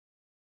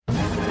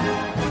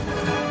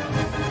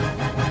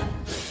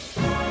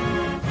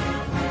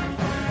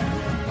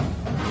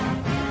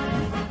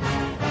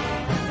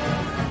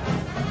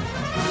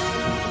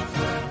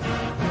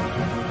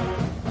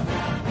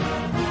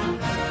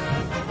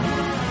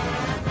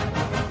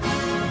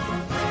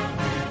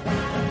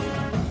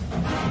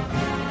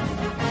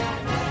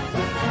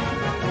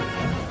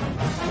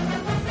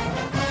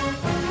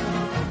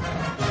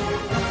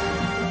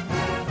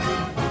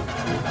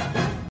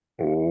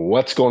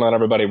What's going on,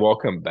 everybody?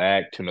 Welcome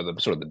back to another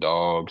episode of the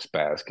Dogs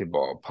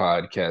Basketball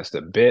Podcast.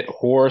 A bit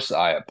hoarse,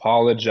 I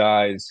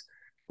apologize.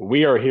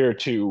 We are here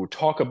to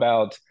talk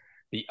about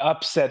the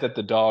upset that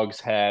the Dogs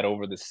had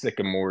over the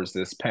Sycamores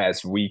this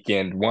past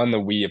weekend. One that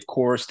we, of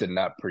course, did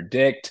not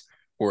predict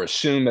or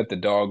assume that the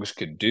Dogs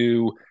could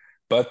do,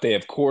 but they,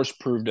 of course,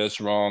 proved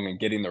us wrong in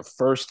getting their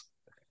first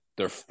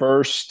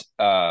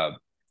uh,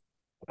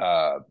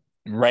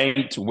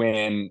 ranked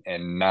win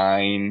in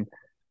 9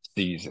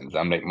 seasons.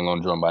 I'm Nick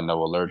Malone, joined by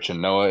Noah Lurch.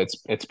 And Noah,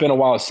 it's been a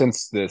while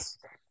since this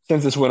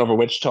went over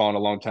Wichita and a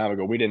long time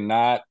ago. We did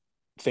not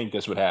think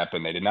this would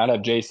happen. They did not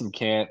have Jason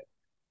Kent.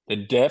 They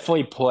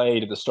definitely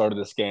played at the start of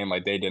this game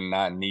like they did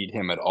not need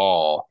him at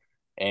all.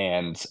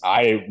 And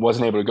I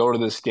wasn't able to go to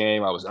this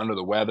game. I was under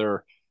the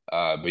weather.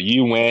 But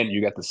you went.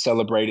 You got to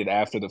celebrate it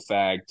after the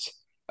fact.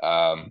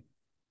 Um,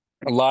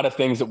 a lot of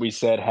things that we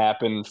said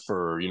happened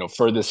for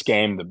this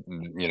game,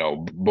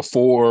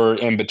 before,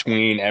 in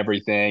between,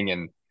 everything.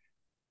 And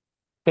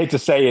hate to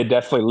say it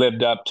definitely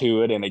lived up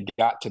to it, and it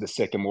got to the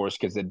Sycamores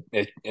because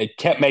it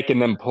kept making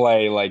them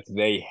play like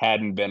they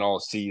hadn't been all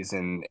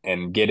season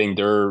and getting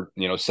their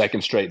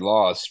second straight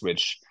loss,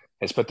 which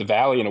has put the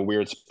Valley in a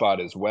weird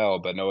spot as well.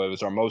 But no, it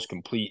was our most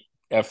complete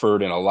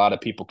effort, and a lot of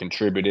people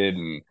contributed,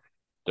 and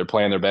they're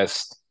playing their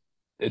best.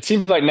 It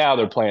seems like now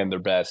they're playing their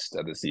best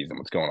of the season.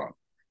 What's going on?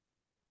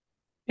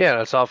 Yeah,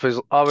 that's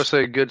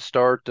obviously a good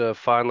start to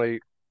finally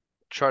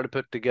try to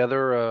put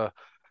together a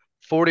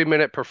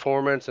 40-minute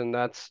performance, and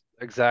that's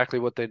exactly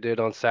what they did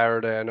on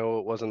Saturday. I know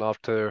it wasn't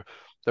off to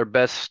their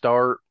best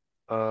start,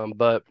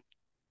 but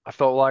I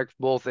felt like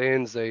both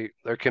ends they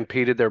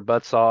competed their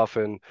butts off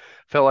and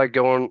felt like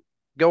going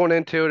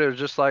into it. It was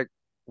just like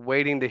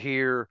waiting to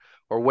hear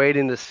or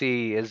waiting to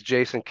see as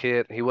Jason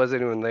Kidd. He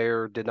wasn't even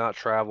there, did not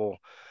travel,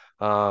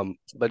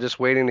 but just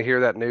waiting to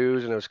hear that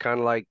news. And it was kind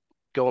of like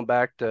going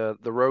back to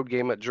the road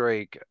game at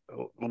Drake.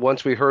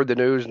 Once we heard the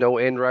news, no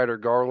Enright or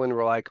Garland,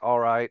 we're like, all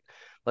right,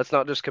 let's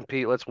not just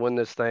compete, let's win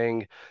this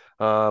thing.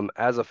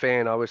 As a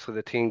fan, obviously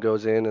the team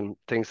goes in and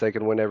thinks they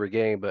can win every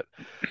game, but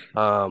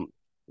um,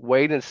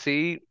 wait and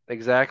see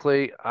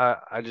exactly.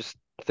 I just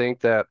think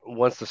that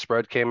once the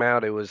spread came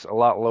out, it was a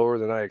lot lower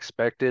than I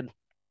expected,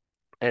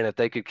 and if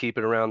they could keep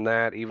it around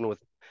that, even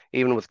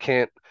with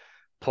Kent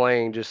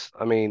playing, just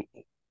I mean,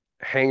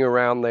 hang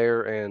around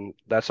there, and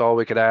that's all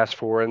we could ask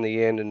for in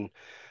the end. And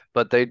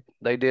but they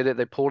did it.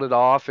 They pulled it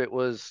off. It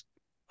was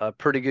a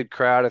pretty good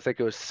crowd. I think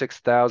it was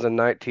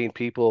 6,019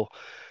 people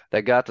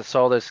that got to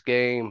saw this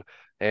game,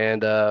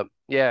 and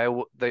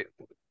yeah, they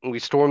we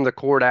stormed the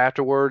court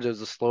afterwards. It was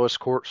the slowest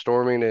court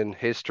storming in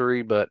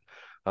history, but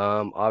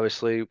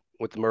obviously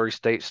with the Murray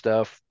State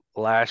stuff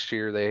last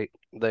year,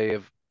 they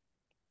have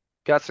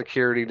got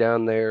security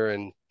down there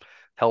and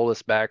held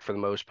us back for the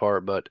most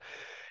part. But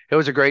it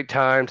was a great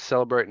time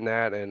celebrating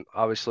that, and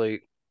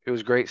obviously it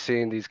was great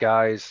seeing these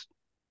guys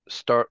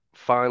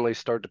finally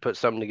start to put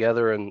something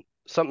together and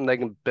something they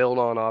can build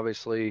on.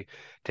 Obviously,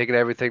 taking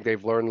everything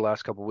they've learned the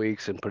last couple of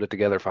weeks and put it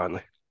together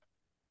finally.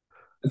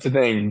 That's the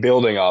thing,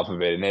 building off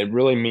of it, and it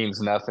really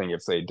means nothing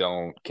if they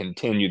don't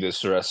continue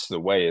this the rest of the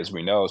way, as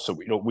we know. So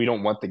we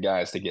don't want the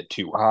guys to get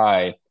too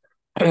high,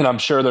 and I'm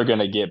sure they're going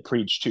to get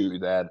preached to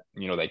that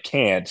they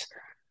can't.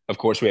 Of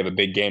course, we have a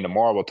big game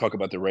tomorrow. We'll talk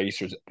about the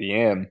Racers at the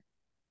end,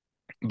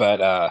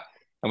 but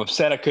I'm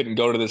upset I couldn't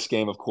go to this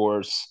game, of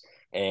course,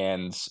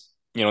 and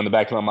in the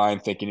back of my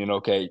mind, thinking,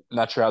 okay,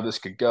 not sure how this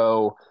could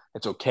go.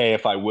 It's okay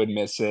if I would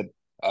miss it,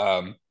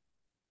 um,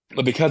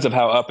 but because of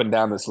how up and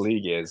down this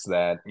league is,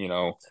 that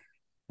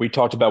we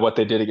talked about what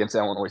they did against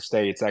Illinois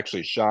State. It's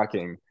actually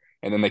shocking.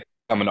 And then they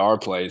come into our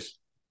place.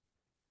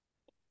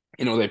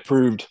 They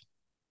proved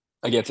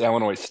against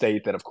Illinois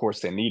State that, of course,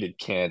 they needed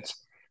Kent.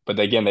 But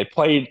again, they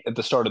played at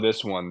the start of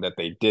this one that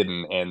they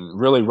didn't. And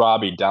really,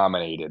 Robbie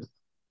dominated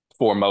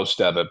for most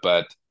of it.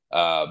 But,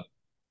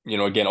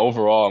 again,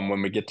 overall, and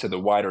when we get to the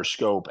wider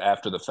scope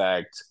after the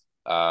fact,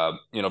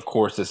 of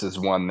course, this is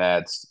one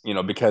that's,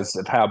 because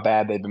of how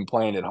bad they've been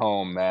playing at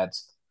home,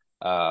 that's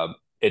uh,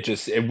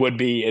 it would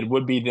be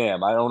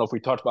them. I don't know if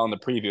we talked about in the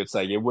preview. It's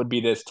like it would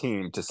be this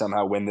team to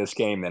somehow win this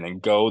game then and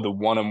go the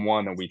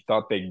 1-1 that we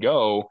thought they'd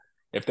go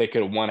if they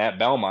could have won at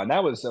Belmont.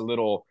 That was a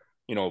little,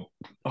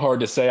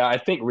 hard to say. I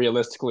think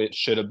realistically it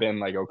should have been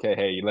like, okay,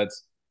 hey,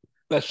 let's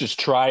just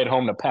try at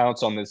home to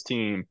pounce on this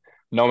team,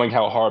 knowing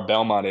how hard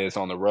Belmont is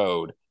on the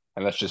road,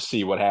 and let's just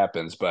see what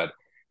happens. But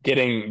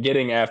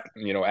getting after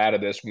out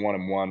of this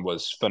 1-1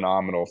 was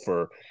phenomenal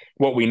for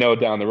what we know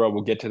down the road.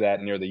 We'll get to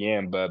that near the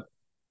end, but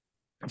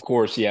of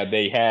course, yeah,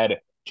 they had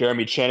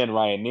Jeremy Chen and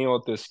Ryan Neal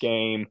at this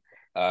game,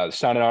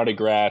 signing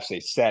autographs. They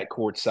sat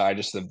courtside.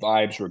 Just the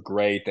vibes were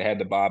great. They had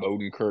the Bob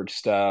Odenkirk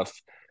stuff.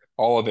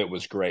 All of it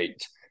was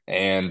great.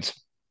 And,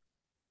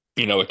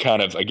 it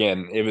kind of,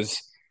 again, it was,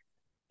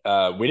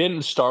 we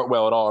didn't start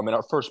well at all. I mean,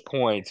 our first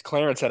points,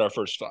 Clarence had our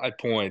first 5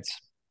 points.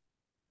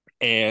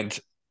 And,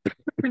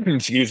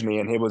 excuse me,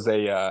 and it was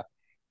a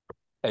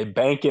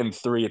bank in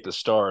three at the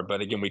start.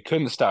 But again, we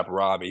couldn't stop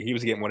Robbie. He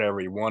was getting whatever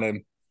he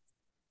wanted.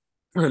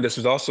 This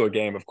was also a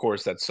game, of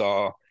course, that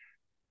saw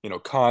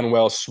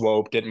Conwell,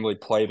 Swope didn't really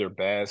play their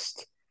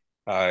best.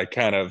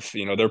 Kind of,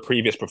 their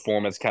previous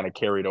performance kind of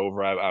carried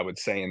over, I would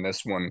say, in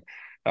this one.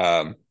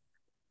 Um,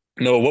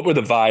 no, what were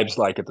the vibes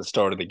like at the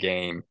start of the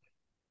game?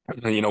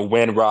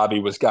 When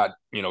Robbie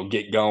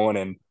get going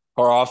and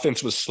our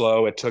offense was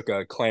slow. It took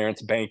a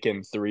Clarence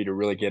Bankin three to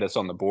really get us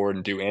on the board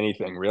and do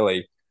anything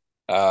really.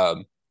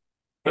 Um,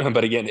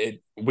 but again,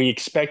 we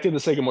expected the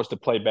Sycamores to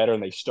play better,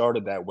 and they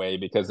started that way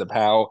because of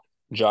how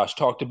Josh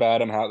talked about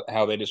them,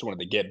 how they just wanted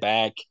to get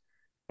back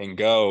and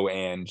go,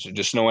 and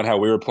just knowing how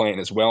we were playing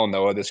as well.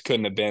 Noah, this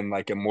couldn't have been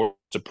like a more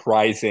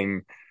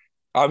surprising,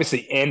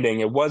 obviously ending.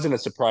 It wasn't a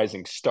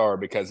surprising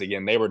start because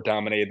again they were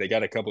dominated. They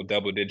got a couple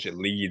double-digit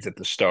leads at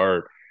the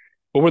start.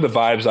 What were the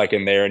vibes like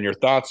in there, and your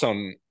thoughts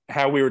on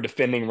how we were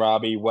defending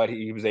Robbie, what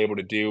he was able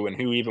to do, and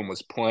who even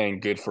was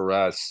playing good for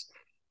us?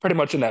 Pretty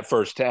much in that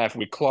first half,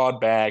 we clawed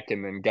back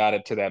and then got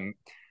it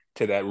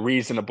to that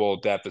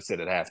reasonable deficit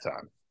at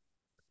halftime.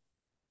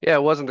 Yeah,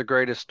 it wasn't the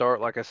greatest start,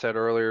 like I said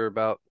earlier,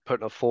 about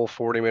putting a full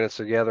 40 minutes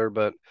together,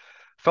 but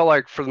felt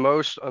like for the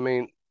most, I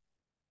mean,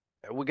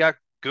 we got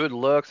good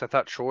looks. I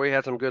thought Troy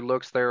had some good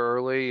looks there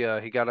early.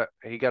 He got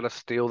a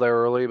steal there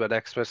early, but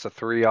X missed a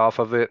three off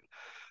of it.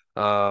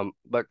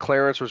 But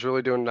Clarence was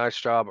really doing a nice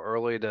job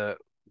early to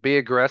be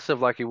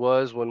aggressive like he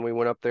was when we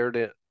went up there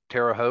to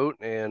Terre Haute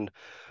and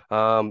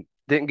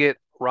didn't get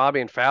Robbie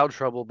in foul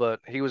trouble,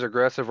 but he was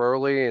aggressive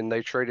early and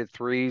they traded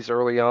threes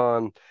early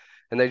on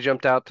and they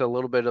jumped out to a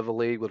little bit of a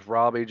lead with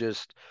Robbie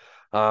just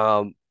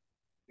um,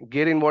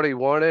 getting what he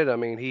wanted. I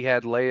mean, he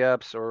had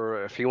layups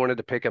or if he wanted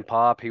to pick and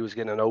pop, he was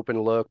getting an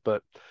open look,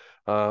 but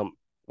um,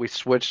 we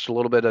switched a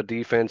little bit of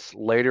defense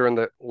later,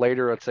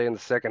 I'd say in the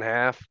second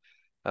half.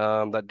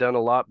 That done a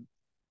lot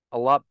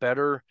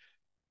better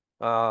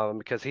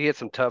because he hit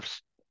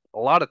a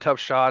lot of tough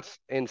shots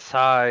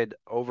inside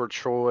over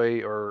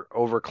Troy or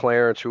over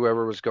Clarence,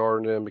 whoever was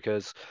guarding him,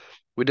 because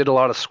we did a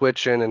lot of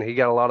switching and he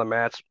got a lot of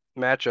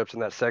matchups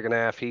in that second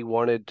half. He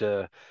wanted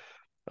to,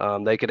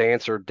 they could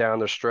answer down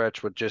the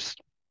stretch with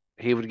just,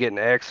 he would get an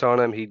X on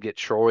him, he'd get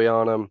Troy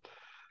on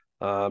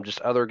him,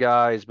 just other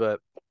guys. But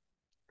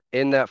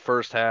in that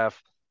first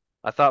half,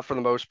 I thought for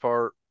the most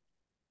part,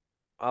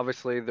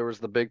 obviously there was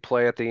the big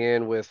play at the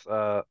end with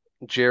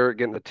Jarrett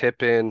getting the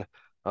tip in.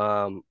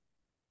 Um,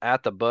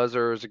 at the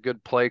buzzer. It was a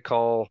good play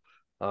call.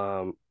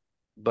 Um,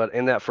 but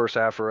in that first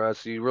half for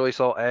us, you really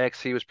saw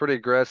X. He was pretty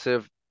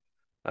aggressive.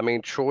 I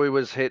mean, Troy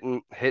was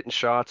hitting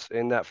shots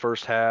in that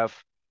first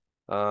half.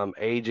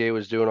 AJ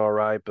was doing all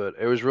right, but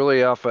it was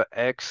really off of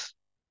X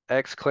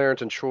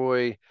Clarence and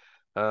Troy.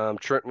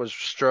 Trenton was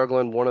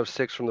struggling, 1 of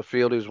 6 from the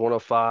field. He was 1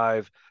 of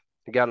 5.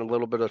 He got in a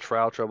little bit of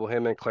foul trouble.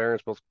 Him and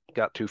Clarence both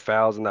got 2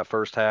 fouls in that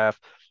first half.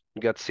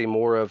 You got to see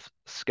more of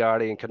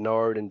Scotty and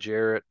Kennard, and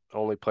Jarrett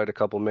only played a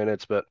couple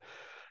minutes, but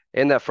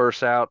in that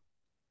first out,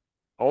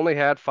 only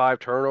had 5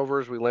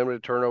 turnovers. We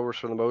limited turnovers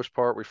for the most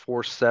part. We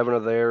forced 7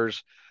 of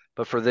theirs.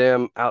 But for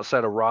them,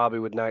 outside of Robbie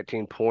with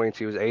 19 points,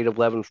 he was 8 of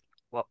 11,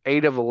 well,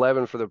 8 of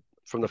 11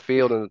 from the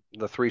field, and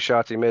the 3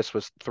 shots he missed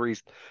was three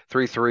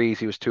threes.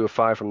 He was 2 of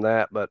 5 from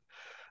that. But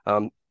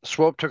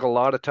Swope took a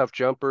lot of tough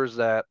jumpers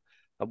that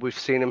we've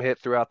seen him hit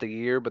throughout the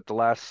year, but the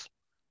last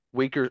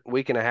week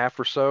and a half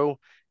or so,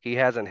 he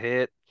hasn't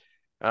hit.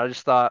 I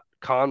just thought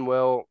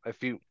Conwell,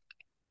 if you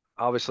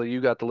obviously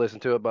you got to listen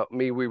to it, but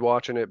me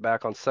rewatching it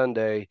back on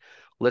Sunday,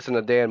 listen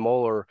to Dan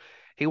Moeller,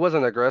 he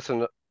wasn't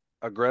aggressive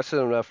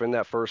enough in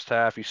that first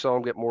half. You saw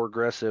him get more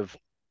aggressive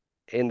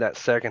in that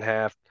second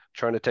half,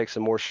 trying to take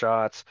some more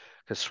shots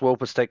because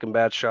Swope was taking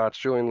bad shots.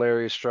 Julian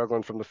Larry is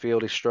struggling from the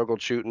field. He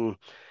struggled shooting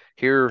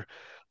here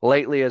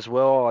lately as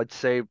well. I'd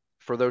say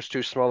for those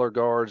two smaller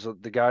guards,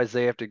 the guys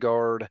they have to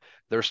guard,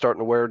 they're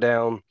starting to wear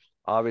down,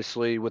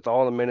 obviously, with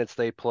all the minutes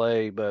they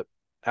play. But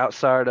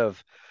outside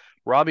of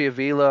Robbie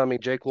Avila, I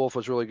mean, Jake Wolf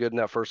was really good in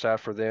that first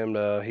half for them.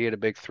 He had a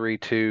big 3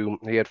 too.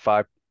 He had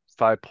 5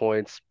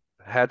 points,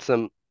 had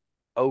some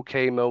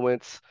okay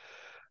moments,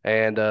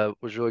 and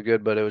was really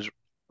good. But it was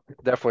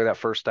definitely that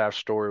first half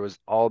story was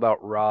all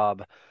about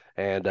Rob,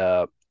 and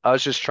I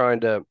was just trying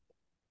to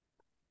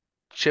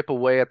chip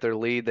away at their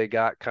lead. They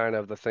got kind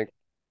of, I think,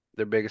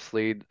 their biggest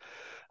lead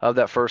of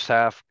that first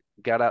half.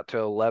 Got out to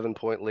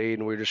 11-point lead,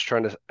 and we were just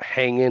trying to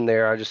hang in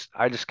there. I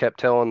just kept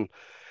telling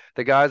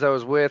the guys I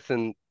was with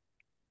and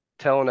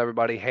telling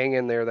everybody, hang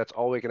in there. That's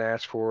all we can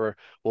ask for.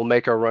 We'll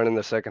make our run in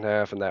the second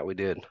half, and that we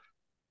did.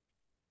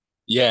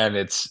 Yeah, and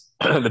it's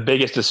the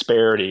biggest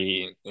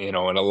disparity, in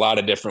a lot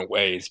of different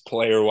ways,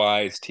 player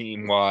wise,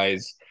 team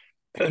wise,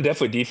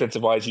 definitely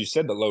defensive wise. You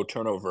said the low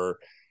turnover,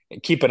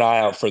 and keep an eye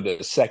out for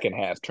the second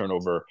half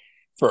turnover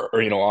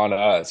on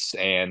us.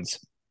 And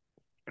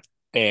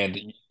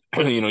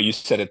you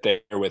said it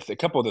there with a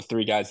couple of the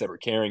three guys that were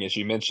carrying, as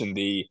you mentioned,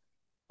 the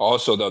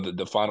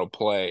final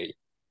play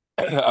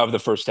of the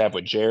first half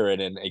with Jared.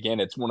 And again,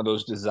 it's one of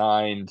those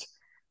designed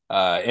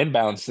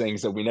inbounds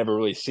things that we never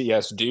really see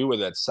us do with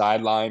that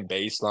sideline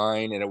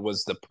baseline. And it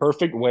was the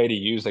perfect way to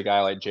use a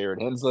guy like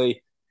Jared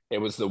Hensley. It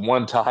was the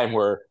one time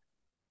where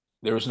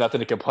there was nothing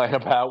to complain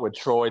about with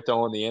Troy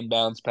throwing the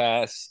inbounds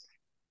pass.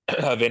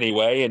 of any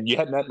way, and you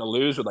had nothing to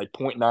lose with like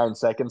point 0.9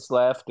 seconds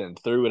left, and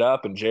threw it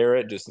up, and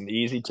Jarrett just an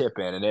easy tip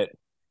in, and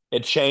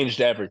it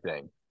changed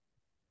everything.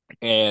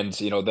 And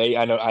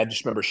I know I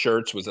just remember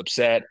Shirts was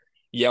upset,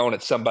 yelling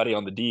at somebody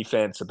on the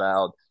defense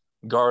about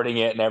guarding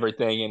it and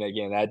everything. And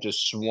again, that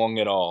just swung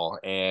it all,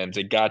 and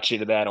it got you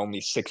to that only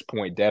 6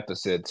 point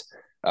deficit.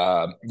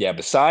 Yeah,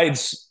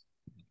 besides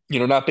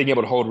not being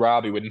able to hold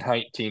Robbie with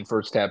 19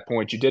 first half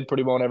points, you did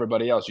pretty well on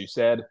everybody else. You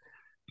said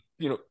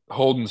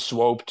holding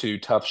Swope to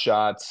tough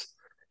shots.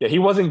 Yeah, he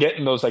wasn't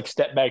getting those like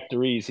step back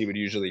threes he would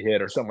usually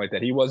hit or something like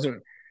that. He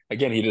wasn't.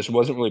 Again, he just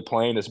wasn't really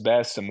playing his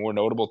best. Some more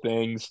notable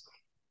things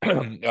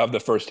of the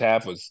first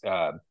half was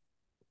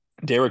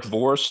Derek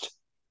Vorst,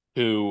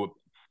 who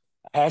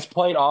has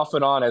played off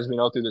and on, as we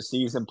know, through the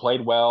season,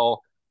 played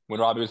well when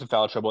Robbie was in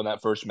foul trouble in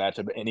that first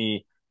matchup. And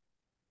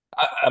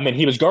I mean,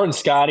 he was guarding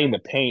Scotty in the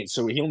paint,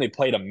 so he only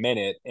played a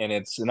minute, and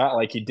it's not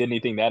like he did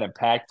anything that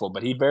impactful,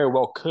 but he very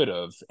well could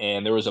have.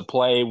 And there was a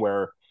play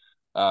where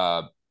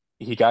uh,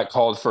 he got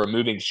called for a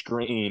moving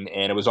screen,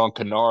 and it was on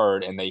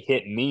Kennard, and they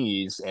hit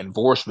knees, and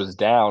Vorst was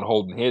down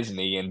holding his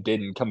knee and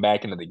didn't come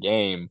back into the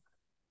game.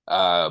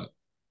 Uh,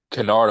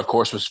 Kennard, of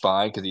course, was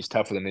fine because he's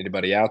tougher than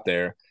anybody out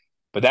there.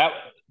 But that,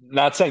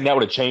 not saying that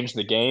would have changed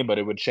the game, but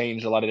it would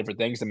change a lot of different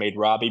things that made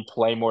Robbie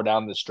play more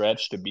down the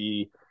stretch to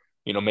be,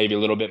 maybe a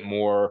little bit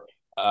more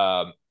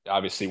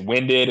obviously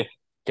winded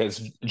because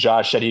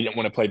Josh said he didn't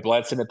want to play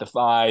Bledson at the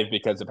 5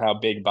 because of how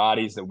big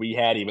bodies that we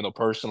had. Even though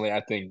personally,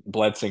 I think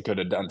Bledson could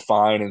have done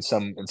fine in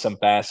some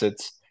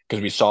facets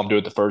because we saw him do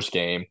it the first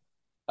game.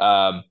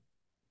 Um,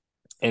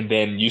 and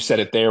then you said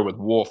it there with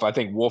Wolf. I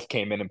think Wolf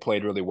came in and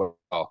played really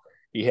well.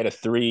 He hit a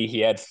three. He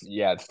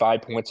had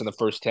 5 points in the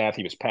first half.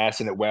 He was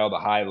passing it well. The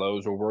high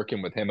lows were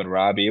working with him and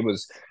Robbie. It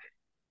was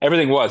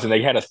everything was, and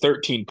they had a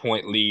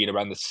 13-point lead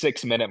around the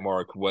 6 minute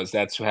mark.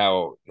 That's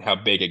how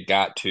big it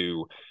got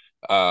to,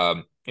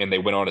 and they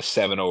went on a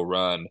 7-0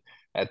 run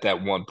at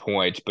that one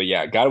point. But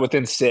yeah, got it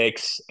within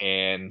six.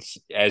 And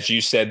as you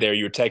said there,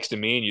 you were texting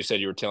me and you said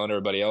you were telling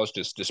everybody else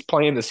just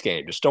playing this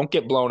game. Just don't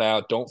get blown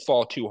out. Don't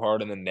fall too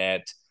hard in the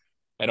net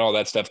and all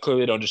that stuff.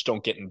 Clearly,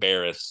 don't get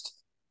embarrassed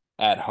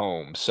at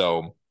home.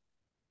 So,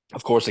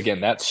 of course,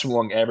 again, that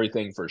swung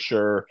everything for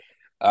sure.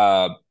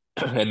 And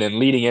then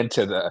leading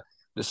into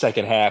the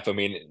second half, I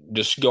mean,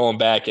 just going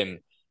back and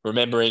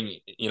remembering,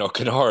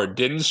 Kennard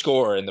didn't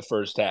score in the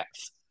first half,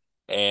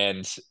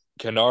 and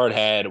Kennard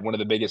had one of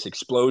the biggest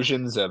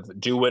explosions of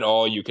do it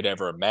all you could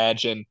ever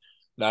imagine.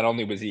 Not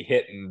only was he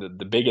hitting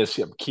the biggest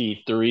of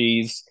key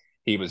threes,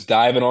 he was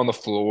diving on the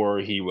floor.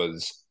 He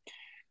was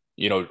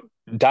you know,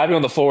 diving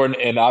on the floor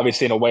and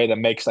obviously in a way that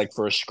makes like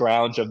for a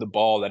scrounge of the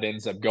ball that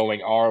ends up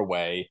going our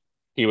way.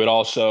 He would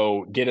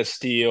also get a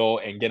steal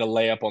and get a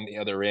layup on the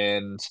other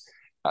end.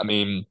 I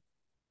mean,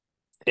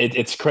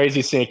 it's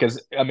crazy seeing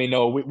because I mean,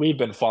 no, we've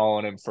been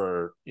following him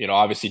for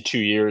obviously 2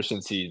 years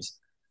since he's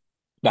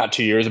not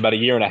 2 years, about a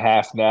year and a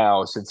half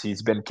now since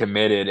he's been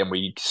committed, and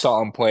we saw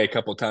him play a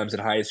couple times in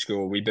high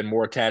school. We've been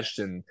more attached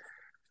than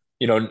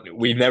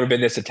we've never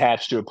been this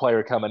attached to a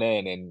player coming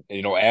in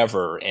and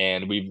ever.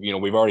 And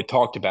we've already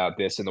talked about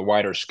this in the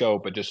wider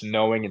scope, but just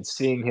knowing and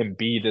seeing him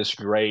be this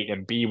great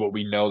and be what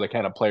we know the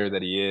kind of player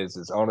that he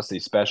is honestly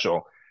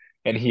special.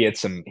 And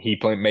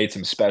made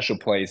some special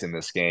plays in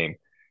this game.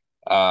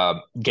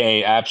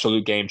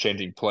 Absolute game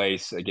changing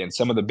plays. Again,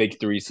 some of the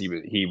big threes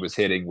he was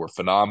hitting were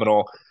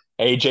phenomenal.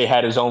 AJ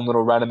had his own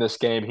little run in this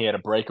game. He had a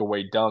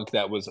breakaway dunk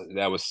that was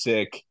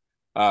sick.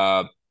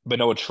 But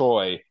Noah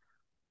Troy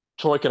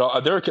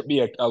there could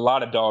be a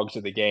lot of dogs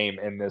in the game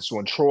in this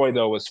one. Troy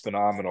though was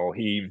phenomenal.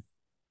 He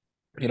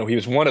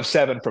was 1 of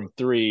 7 from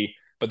three,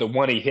 but the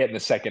one he hit in the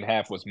second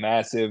half was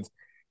massive,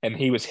 and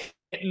he was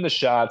hitting the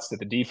shots that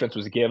the defense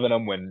was giving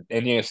him when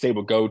Indiana State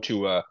would go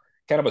to a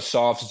kind of a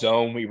soft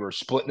zone. We were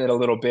splitting it a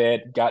little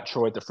bit, got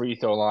Troy at the free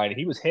throw line, and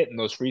he was hitting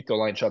those free throw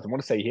line shots. I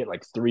want to say he hit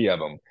like 3 of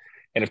them,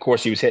 and of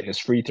course he was hitting his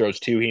free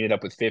throws too. He ended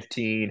up with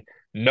 15,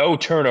 no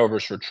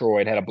turnovers for Troy,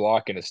 and had a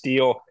block and a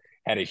steal.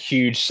 Had a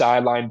huge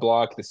sideline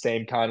block, the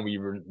same kind we've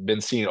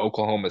been seeing at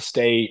Oklahoma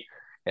State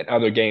and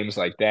other games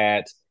like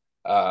that.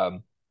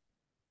 Um,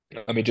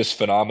 I mean, just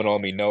phenomenal. I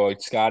mean, Noah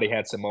Scotty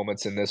had some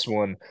moments in this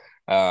one.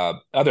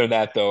 Other than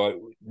that,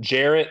 though,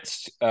 Jarrett,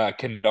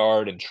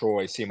 Kennard, and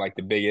Troy seem like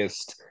the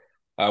biggest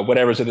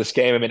whatever's of this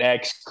game. I mean,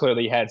 X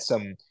clearly had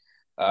some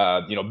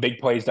big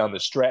plays down the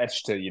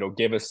stretch to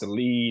give us the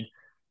lead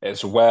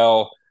as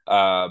well.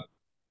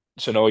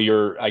 So no,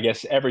 I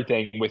guess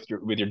everything with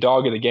your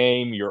dog of the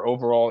game, your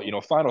overall,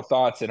 final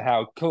thoughts and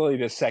how clearly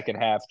this second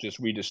half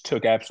we just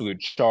took absolute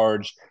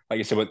charge. Like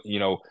I said,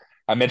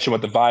 I mentioned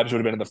what the vibes would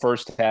have been in the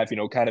first half,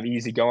 kind of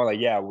easy going, like,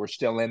 yeah, we're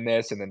still in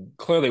this. And then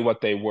clearly what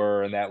they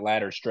were in that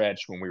latter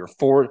stretch when we were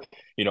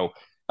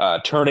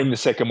turning the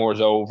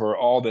Sycamores over,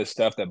 all this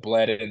stuff that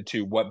bled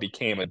into what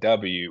became a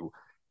W.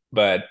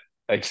 But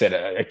like I said,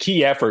 a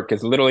key effort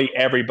because literally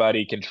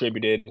everybody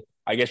contributed.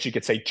 I guess you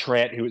could say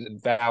Trent, who was in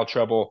foul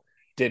trouble,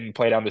 didn't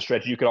play down the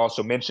stretch. You could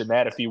also mention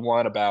that if you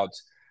want about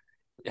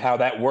how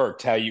that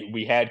worked,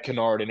 we had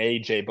Kennard and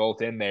AJ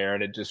both in there,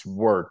 and it just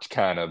worked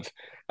kind of.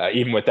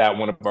 even without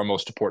one of our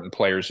most important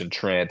players in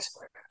Trent.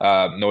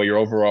 Know your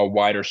overall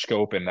wider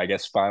scope and I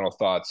guess final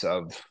thoughts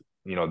of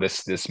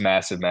this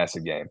massive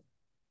game.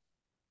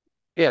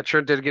 Yeah,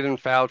 Trent did get in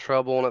foul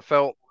trouble,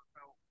 and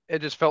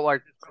it just felt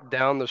like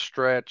down the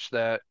stretch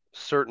that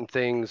certain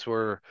things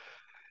were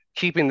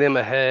keeping them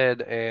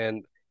ahead.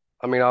 And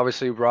I mean,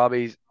 obviously,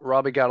 Robbie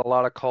got a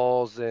lot of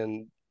calls,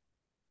 and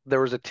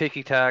there was a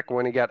ticky tack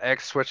when he got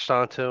X switched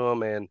onto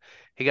him, and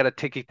he got a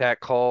ticky tack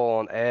call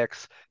on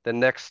X. The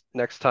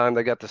next time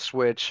they got the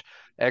switch,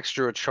 X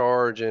drew a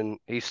charge, and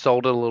he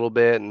sold it a little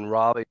bit. And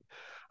Robbie,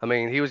 I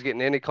mean, he was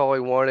getting any call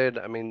he wanted.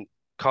 I mean,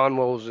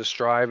 Conwell was just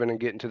driving and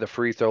getting to the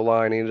free throw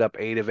line. He ended up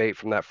 8 of 8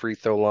 from that free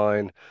throw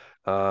line.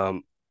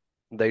 Um,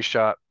 they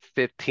shot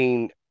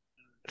 15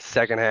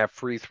 second half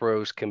free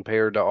throws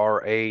compared to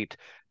our 8.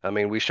 I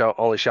mean, we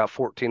only shot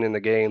 14 in the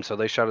game, so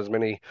they shot as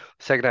many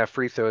second half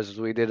free throws as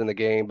we did in the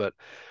game. But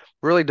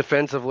really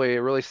defensively, it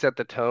really set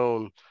the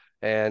tone.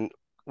 And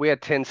we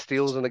had 10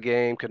 steals in the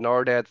game.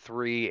 Kennard had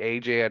 3,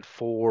 AJ had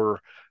 4.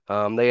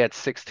 They had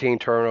 16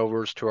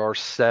 turnovers to our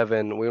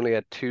 7. We only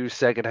had 2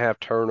 second half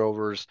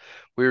turnovers.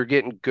 We were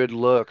getting good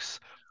looks,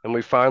 and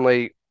we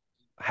finally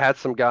had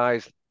some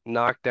guys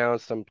knock down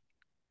some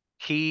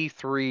key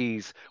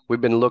threes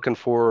we've been looking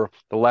for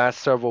the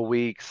last several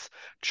weeks.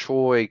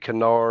 Troy,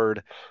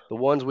 Kennard, the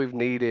ones we've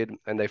needed,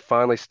 and they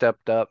finally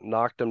stepped up,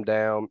 knocked them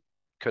down.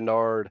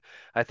 Kennard,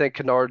 I think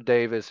Kennard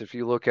Davis, if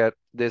you look at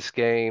this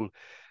game,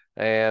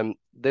 and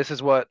this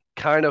is what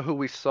kind of who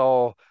we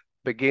saw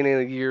beginning of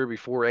the year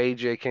before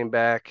AJ came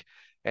back.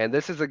 And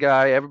this is a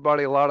guy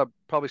everybody, a lot of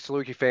probably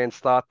Saluki fans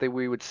thought that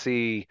we would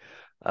see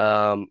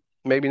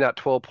maybe not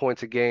 12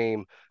 points a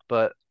game,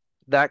 but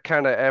that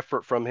kind of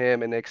effort from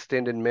him in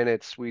extended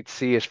minutes we'd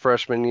see his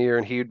freshman year,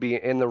 and he would be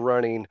in the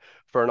running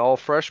for an all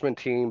freshman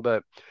team.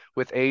 But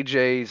with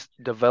AJ's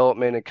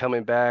development and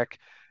coming back,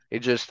 it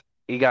just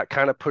he got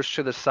kind of pushed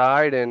to the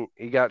side and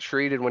he got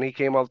treated when he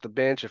came off the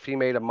bench. If he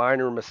made a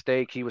minor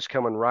mistake, he was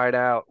coming right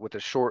out with a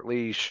short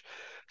leash.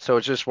 So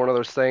it's just one of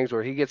those things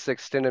where he gets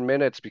extended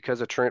minutes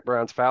because of Trent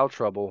Brown's foul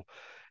trouble.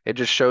 It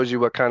just shows you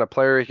what kind of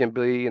player he can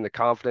be and the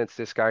confidence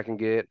this guy can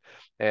get.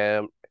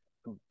 And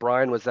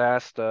Brian was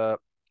asked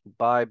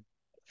by, I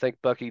think,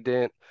 Bucky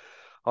Dent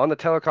on the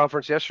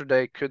teleconference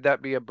yesterday, could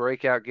that be a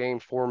breakout game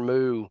for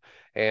Moo?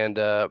 And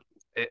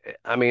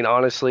I mean,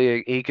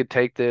 honestly, he could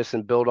take this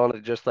and build on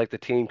it just like the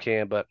team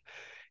can. But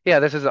yeah,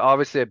 this is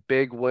obviously a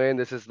big win.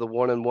 This is the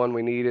 1-and-1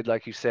 we needed,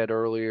 like you said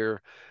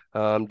earlier,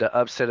 to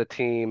upset a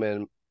team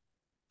and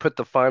put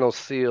the final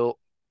seal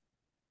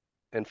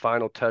and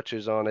final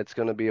touches on. It's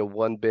going to be a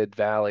one bid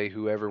valley,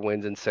 whoever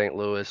wins in St.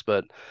 Louis,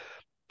 but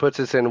puts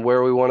us in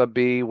where we want to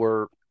be.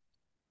 We're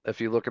if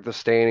you look at the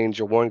standings,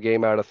 you're one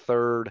game out of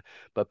third,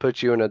 but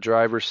puts you in a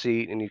driver's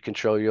seat and you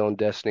control your own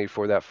destiny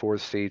for that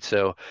fourth seed.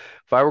 So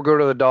if I were going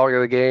to the dog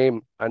of the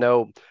game, I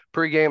know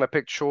pregame I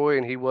picked Troy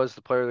and he was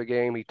the player of the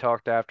game. He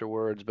talked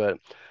afterwards, but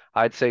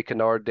I'd say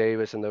Kennard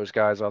Davis and those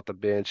guys off the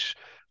bench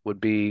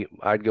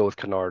I'd go with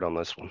Kennard on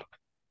this one.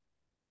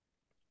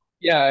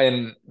 Yeah,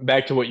 and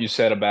back to what you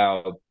said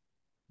about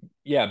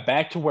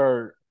back to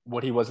where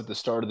what he was at the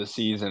start of the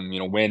season,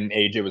 when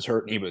AJ was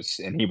hurt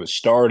and he was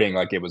starting,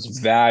 like it was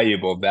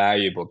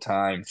valuable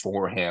time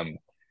for him.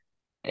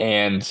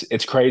 And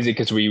it's crazy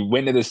because we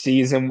went into the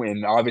season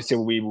and obviously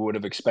we would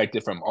have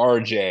expected from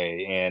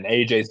RJ and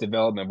AJ's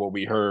development, what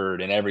we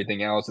heard and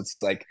everything else. It's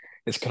like,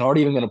 is Kennard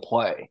even going to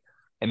play?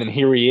 And then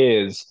here he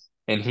is,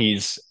 and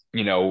he's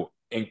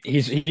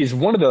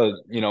one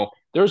of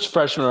there's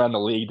freshmen around the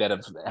league that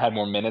have had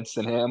more minutes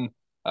than him.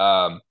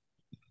 Um,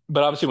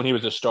 but obviously when he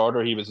was a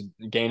starter, he was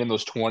gaining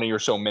those 20 or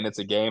so minutes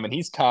a game, and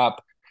he's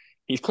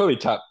clearly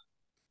top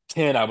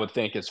 10, I would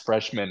think, as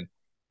freshmen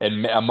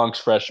and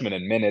amongst freshmen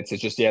in minutes.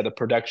 It's just, the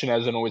production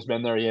hasn't always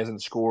been there. He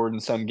hasn't scored in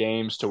some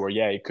games to where,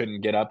 he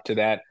couldn't get up to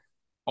that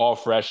all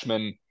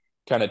freshman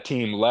kind of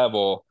team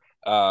level.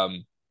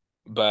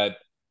 But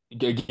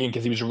again,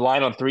 because he was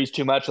relying on threes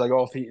too much, like,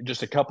 if he,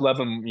 just a couple of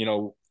them,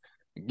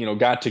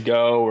 got to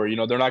go, or,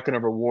 they're not going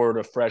to reward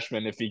a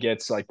freshman if he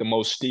gets like the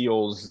most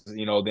steals,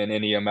 than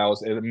any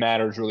else. It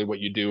matters really what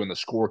you do in the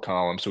score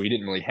column. So he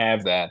didn't really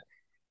have that.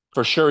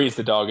 For sure, he's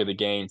the dog of the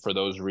game for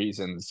those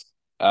reasons.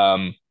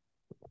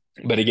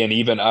 But again,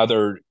 even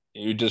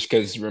just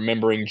because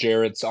remembering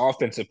Jarrett's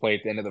offensive play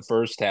at the end of the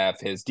first half,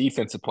 his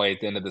defensive play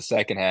at the end of the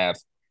second half,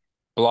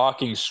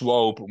 blocking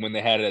Swope when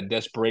they had a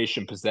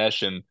desperation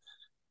possession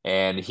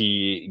and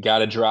he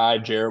got a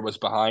drive. Jarrett was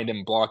behind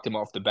him, blocked him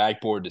off the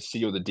backboard to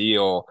seal the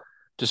deal.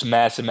 Just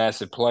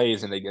massive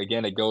plays. And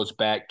again, it goes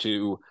back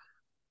to,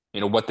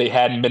 what they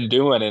hadn't been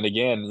doing. And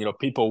again,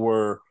 people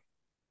were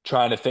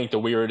trying to think that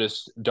we were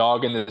just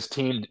dogging this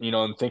team,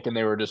 and thinking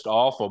they were just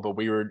awful, but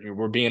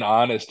we're being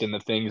honest in the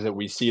things that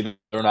we see that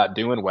they're not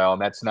doing well,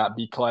 and that's not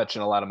be clutch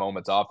in a lot of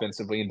moments,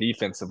 offensively and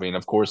defensively. And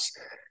of course,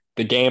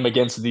 the game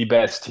against the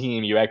best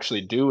team, you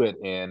actually do it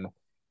in,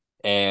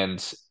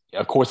 and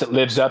of course, it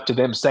lives up to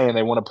them saying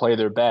they want to play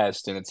their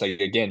best. And it's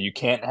like, again, you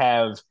can't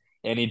have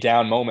any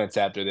down moments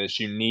after this.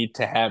 You need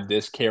to have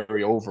this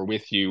carry over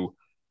with you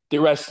the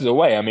rest of the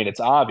way. I mean, it's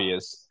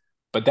obvious,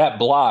 But that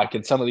block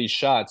and some of these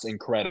shots,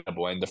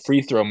 incredible. And the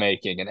free throw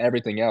making and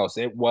everything else,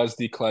 it was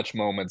the clutch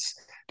moments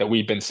that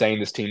we've been saying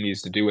this team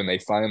needs to do, and they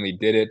finally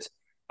did it.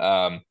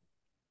 Um,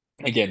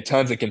 Again,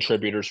 tons of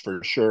contributors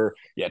for sure.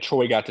 Yeah,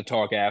 Troy got to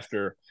talk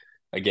after.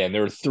 Again,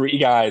 there were three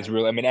guys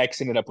really. I mean,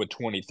 X ended up with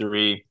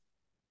 23.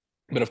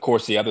 But of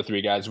course, the other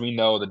three guys, we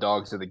know the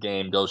dogs of the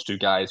game, those two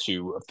guys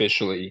who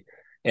officially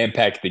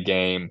impact the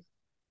game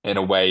in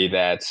a way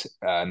that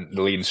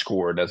the leading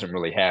scorer doesn't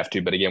really have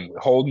to. But again,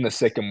 holding the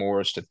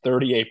Sycamores to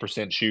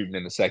 38% shooting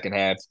in the second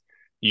half.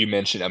 You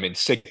mentioned, I mean,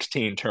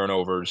 16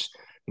 turnovers.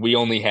 We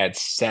only had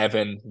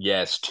seven.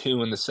 Yes,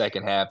 two in the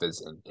second half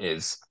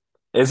is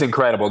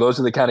incredible. Those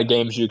are the kind of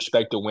games you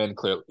expect to win.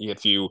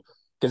 If you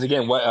because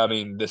again, what I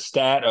mean, the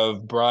stat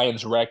of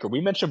Brian's record.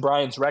 We mentioned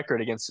Brian's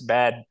record against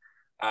bad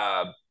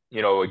uh,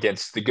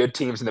 against the good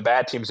teams and the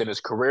bad teams in his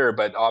career.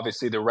 But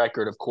obviously, the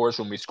record, of course,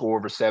 when we score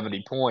over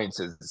 70 points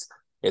is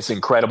it's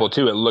incredible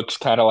too. It looks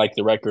kind of like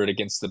the record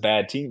against the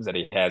bad teams that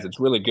he has. It's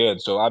really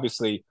good. So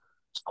obviously,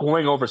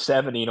 scoring over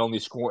 70 and only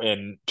score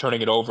and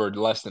turning it over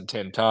less than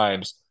 10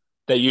 times,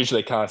 that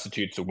usually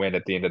constitutes a win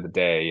at the end of the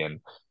day.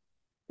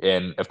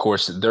 And of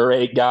course, their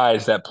eight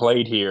guys that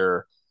played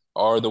here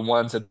are the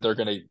ones that they're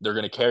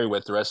gonna carry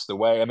with the rest of the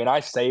way. I mean, I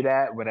say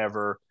that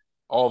whenever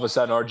all of a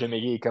sudden RJ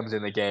McGee comes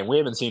in the game. We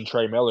haven't seen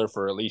Trey Miller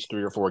for at least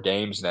 3 or 4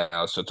 games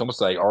now, so it's almost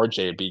like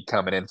RJ would be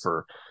coming in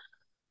for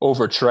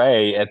over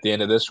Trey at the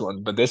end of this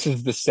one. But this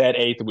is the set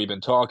eight that we've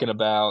been talking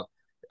about.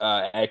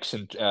 X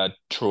and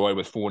Troy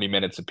with 40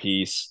 minutes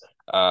apiece.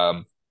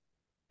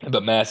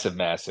 But massive,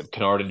 massive.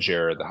 Kennard and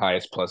Jared, the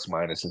highest plus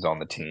minus is on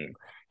the team.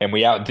 And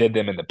we outdid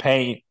them in the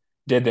paint,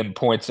 did them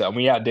points.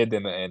 We outdid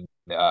them in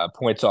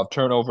points off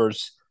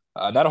turnovers.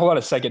 Not a whole lot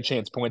of second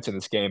chance points in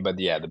this game, but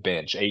yeah, the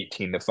bench,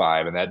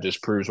 18-5. And that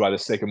just proves why the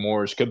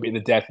Sycamores could be the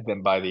death of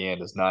them by the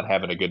end, is not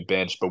having a good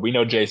bench. But we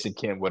know Jason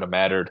Kent would have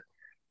mattered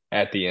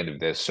at the end of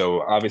this.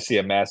 So obviously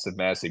a massive,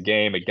 massive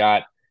game. It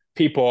got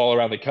people all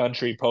around the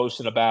country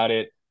posting about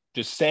it,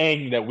 just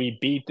saying that we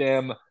beat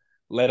them,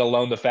 let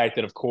alone the fact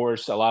that, of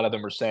course, a lot of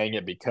them are saying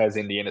it because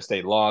Indiana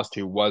State lost,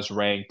 who was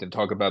ranked, and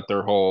talk about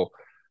their whole,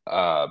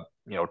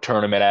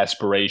 tournament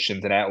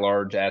aspirations and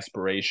at-large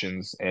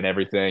aspirations and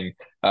everything.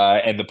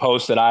 And the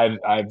post that I've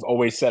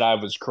always said I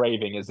was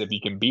craving is if you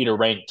can beat a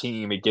ranked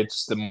team, it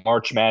gets the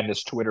March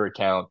Madness Twitter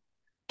account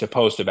to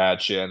post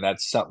about you, and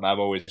that's something I've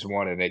always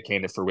wanted. And it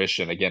came to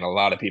fruition. Again, a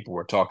lot of people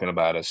were talking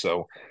about it,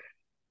 so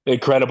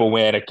incredible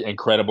win,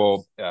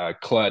 incredible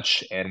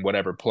clutch, and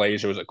whatever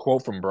plays. There was a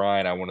quote from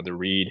Brian I wanted to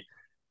read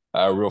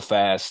real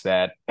fast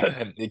that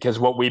because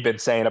what we've been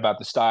saying about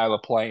the style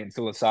of play and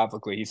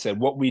philosophically, he said,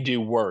 "What we do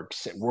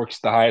works. It works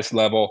at the highest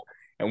level,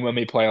 and when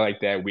we play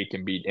like that, we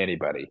can beat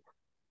anybody."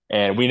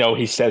 And we know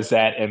he says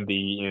that in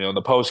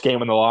the post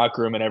game in the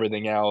locker room and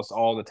everything else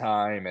all the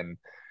time. And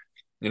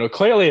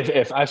clearly,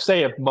 if I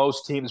say if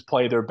most teams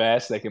play their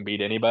best, they can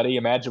beat anybody.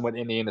 Imagine what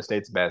Indiana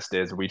State's best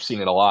is. We've seen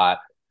it a lot.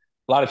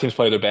 A lot of teams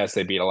play their best,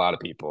 they beat a lot of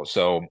people.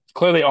 So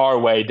clearly, our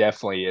way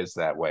definitely is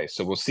that way.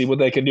 So we'll see what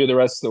they can do the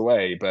rest of the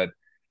way. But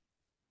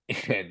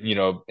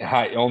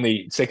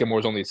only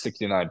Sycamore's only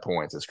 69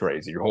 points. It's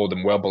crazy. You're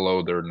holding well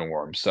below their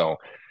norm. So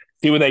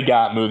see what they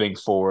got moving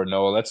forward.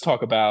 Noah, let's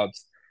talk about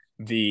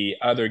the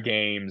other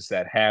games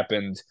that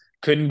happened.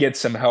 Couldn't get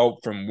some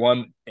help from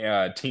one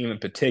team in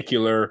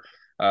particular,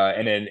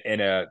 in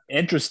a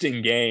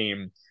interesting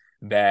game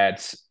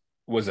that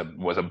was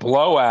a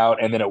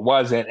blowout, and then it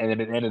wasn't, and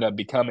then it ended up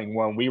becoming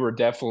one. We were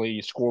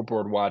definitely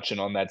scoreboard watching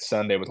on that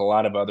Sunday with a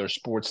lot of other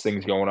sports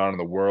things going on in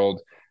the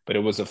world, but it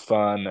was a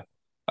fun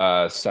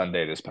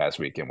Sunday this past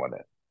weekend,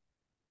 wasn't it?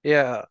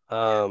 Yeah,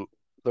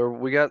 there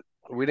we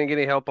didn't get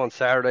any help on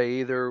Saturday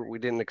either. We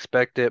didn't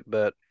expect it,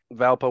 but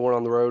Valpo went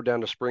on the road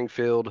down to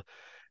Springfield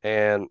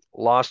and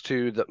lost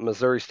to the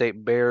Missouri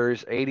State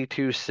Bears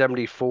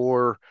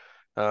 82-74.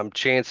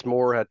 Chance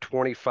Moore had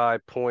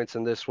 25 points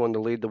in this one to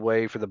lead the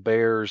way for the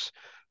Bears.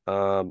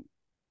 Um,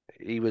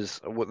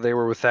 they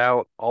were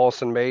without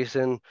Austin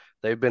Mason.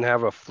 They've been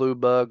having a flu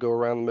bug go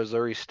around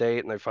Missouri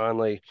State, and they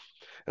finally,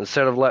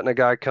 instead of letting a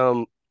guy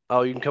come,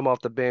 oh, you can come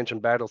off the bench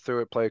and battle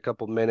through it, play a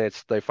couple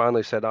minutes, they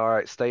finally said, all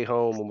right, stay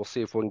home and we'll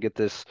see if we can get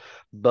this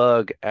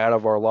bug out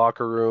of our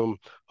locker room.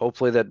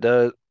 Hopefully that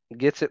does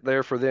gets it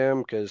there for them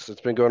because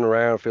it's been going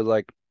around. I feel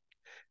like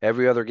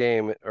every other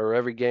game or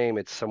every game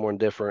it's someone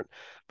different.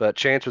 But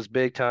Chance was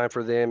big time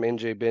for them.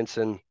 NJ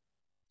Benson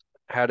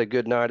had a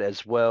good night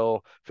as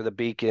well for the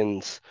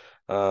Beacons.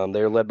 They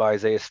were led by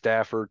Isaiah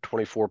Stafford,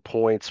 24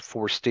 points,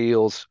 4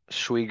 steals.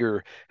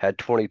 Schwieger had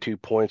 22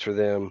 points for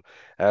them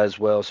as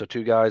well. So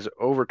two guys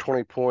over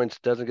 20 points,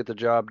 doesn't get the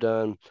job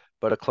done,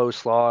 but a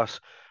close loss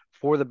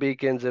for the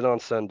Beacons. And on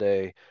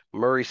Sunday,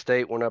 Murray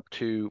State went up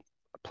to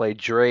play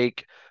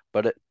Drake,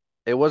 but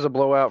it was a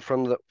blowout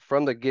from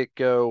the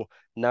get-go.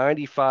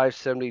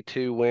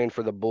 95-72 win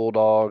for the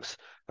Bulldogs.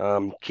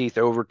 Keith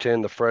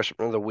Overton, the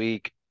freshman of the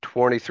week,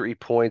 23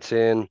 points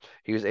in.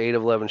 He was 8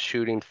 of 11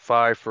 shooting,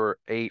 5 for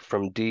 8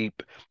 from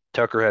deep.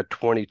 Tucker had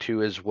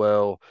 22 as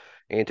well.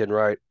 Anton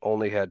Wright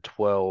only had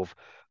 12.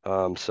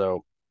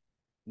 So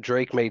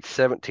Drake made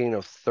 17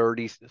 of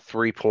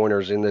 33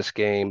 pointers in this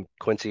game.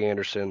 Quincy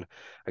Anderson,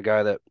 a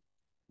guy that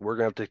we're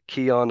going to have to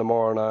key on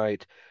tomorrow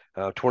night.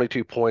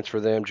 22 points for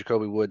them.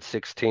 Jacoby Wood,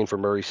 16 for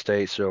Murray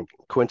State. So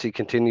Quincy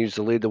continues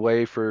to lead the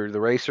way for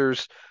the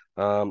Racers.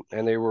 And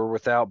they were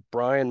without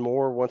Brian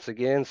Moore once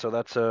again. So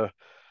that's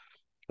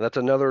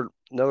another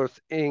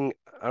thing.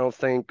 I don't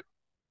think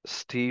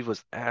Steve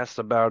was asked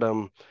about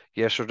him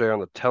yesterday on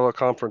the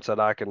teleconference that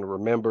I can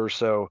remember.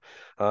 So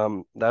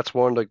that's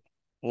one to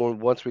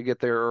once we get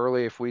there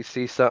early, if we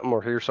see something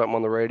or hear something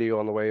on the radio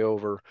on the way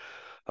over,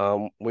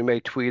 we may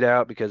tweet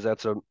out because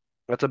that's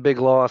a big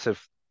loss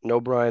if no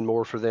Brian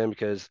Moore for them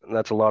because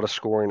that's a lot of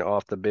scoring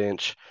off the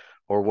bench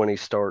or when he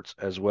starts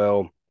as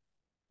well.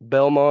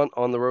 Belmont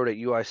on the road at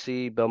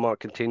UIC. Belmont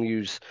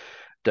continues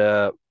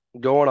to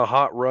go on a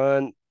hot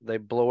run. They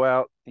blow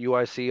out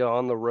UIC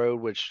on the road,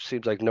 which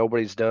seems like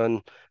nobody's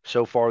done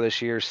so far this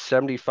year.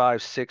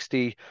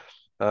 75-60.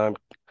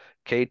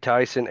 Cade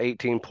Tyson,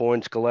 18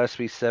 points.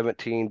 Gillespie,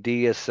 17.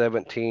 Diaz,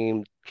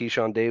 17.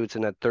 Keyshawn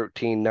Davidson at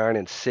 13, 9,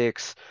 and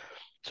 6.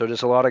 So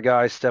just a lot of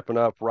guys stepping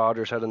up.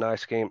 Rogers had a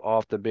nice game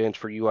off the bench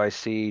for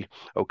UIC.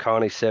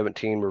 Okani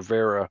 17.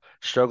 Rivera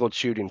struggled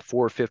shooting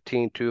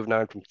 4-15, 2 of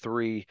 9 from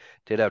 3.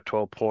 Did have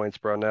 12 points.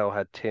 Brownell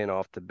had 10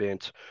 off the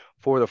bench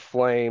for the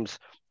Flames.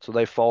 So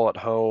they fall at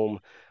home.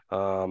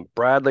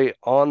 Bradley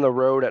on the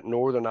road at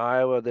Northern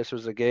Iowa. This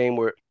was a game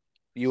where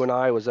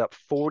UNI was up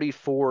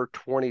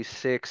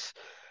 44-26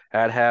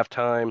 at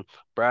halftime.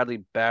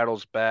 Bradley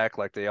battles back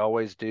like they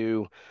always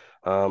do.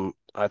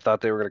 I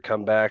thought they were going to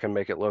come back and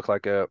make it look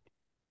like a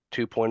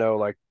 2.0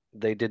 like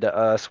they did to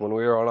us when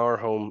we were on our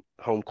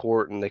home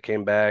court and they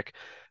came back.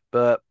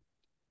 But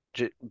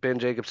Ben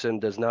Jacobson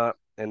does not,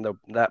 and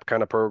that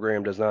kind of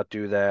program does not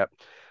do that.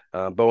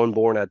 Bowen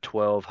Bourne had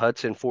 12.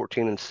 Hudson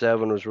 14 and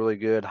 7 was really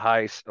good.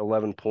 Heiss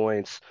 11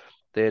 points.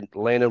 They had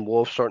Landon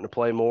Wolf starting to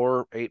play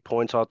more, 8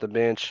 points off the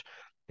bench.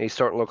 He's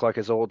starting to look like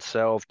his old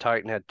self.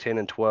 Titan had 10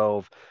 and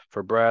 12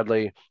 for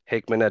Bradley.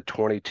 Hickman had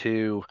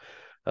 22.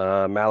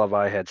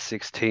 Malavai had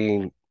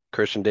 16.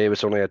 Christian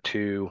Davis only had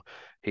 2.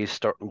 He's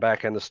starting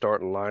back in the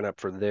starting lineup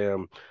for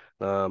them.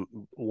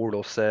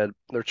 Wardle said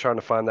they're trying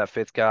to find that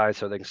fifth guy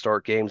so they can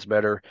start games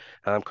better.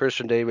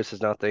 Christian Davis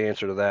is not the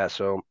answer to that.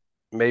 So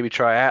maybe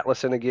try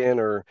Atlason again,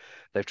 or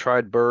they've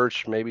tried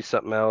Birch, maybe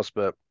something else,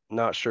 but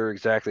not sure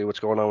exactly what's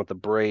going on with the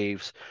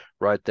Braves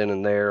right then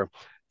and there.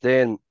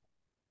 Then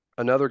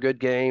another good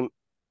game.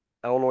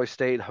 Illinois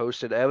State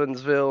hosted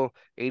Evansville,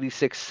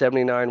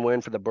 86-79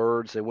 win for the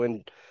Birds. They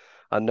win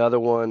another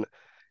one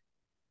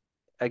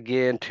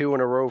again, 2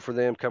 in a row for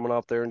them coming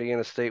off their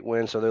Indiana State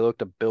win, so they look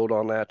to build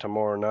on that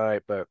tomorrow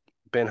night. But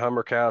Ben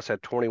Hummerkaus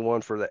had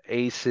 21 for the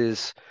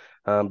Aces,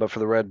 but for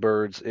the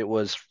Redbirds, it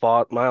was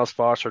Miles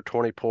Foster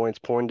 20 points,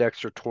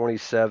 Poindexter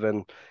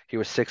 27. He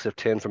was 6 of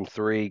 10 from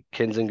 3.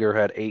 Kinzinger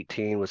had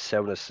 18 with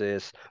 7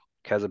 assists.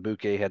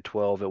 Kazabuke had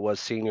 12. It was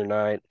senior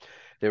night.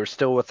 They were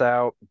still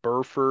without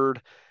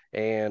Burford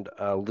and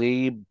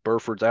Lee.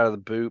 Burford's out of the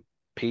boot.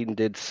 Peden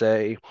did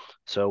say,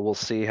 so we'll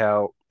see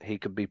how he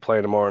could be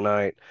playing tomorrow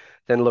night.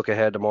 Then look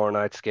ahead tomorrow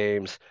night's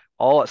games,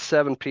 all at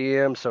 7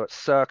 p.m. So it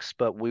sucks,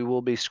 but we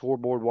will be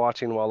scoreboard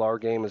watching while our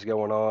game is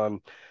going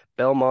on.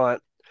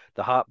 Belmont,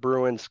 the Hot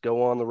Bruins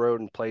go on the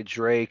road and play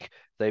Drake.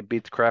 They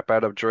beat the crap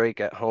out of Drake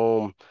at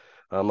home,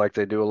 like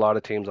they do a lot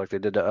of teams, like they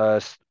did to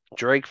us.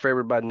 Drake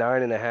favored by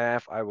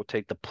 9.5. I will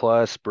take the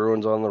plus.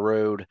 Bruins on the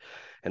road,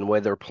 and way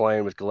they're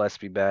playing with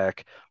Gillespie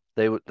back,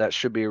 that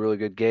should be a really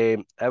good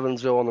game.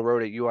 Evansville on the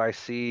road at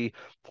UIC.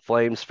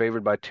 Flames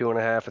favored by 2.5.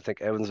 I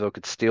think Evansville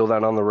could steal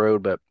that on the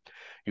road, but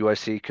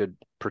UIC could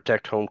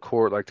protect home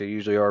court like they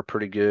usually are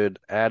pretty good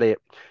at it.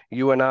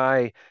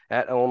 UNI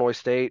at Illinois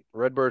State.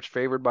 Redbirds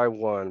favored by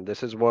 1.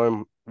 This is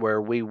one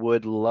where we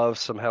would love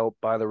some help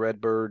by the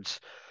Redbirds.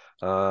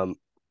 Um,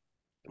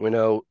 we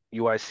know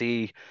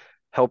UIC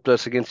helped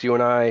us against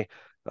UNI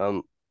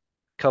a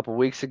couple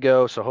weeks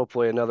ago, so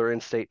hopefully another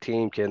in-state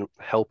team can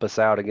help us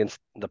out against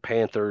the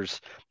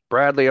Panthers.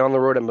 Bradley on the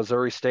road at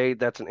Missouri State.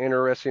 That's an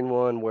interesting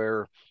one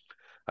where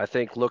I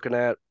think looking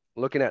at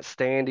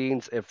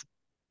standings, if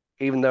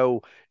even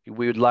though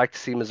we would like to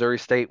see Missouri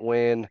State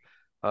win,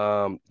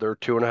 they're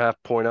 2.5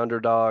 point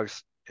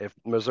underdogs. If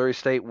Missouri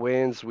State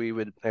wins,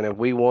 and if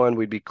we won,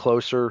 we'd be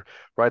closer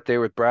right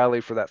there with Bradley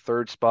for that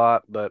third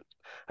spot. But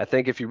I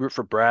think if you root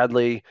for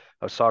Bradley,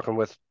 I was talking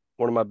with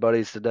one of my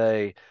buddies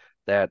today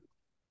that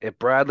if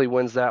Bradley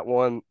wins that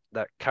one,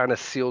 that kind of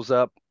seals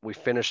up. We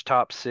finish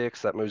top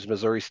 6. That moves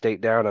Missouri State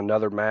down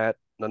another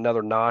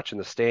notch in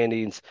the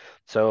standings.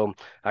 So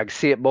I can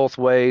see it both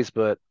ways,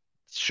 but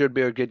should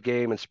be a good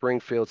game in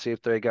Springfield. See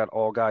if they got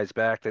all guys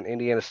back. Then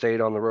Indiana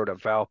State on the road at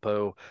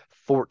Valpo,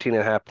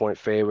 14.5 point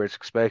favorites.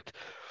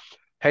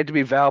 Hate to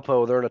be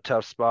Valpo. They're in a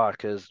tough spot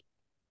because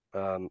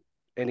um,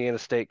 Indiana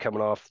State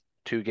coming off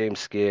 2 game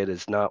skid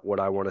is not what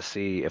I want to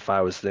see if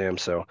I was them.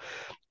 So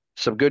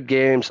some good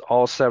games,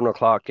 all 7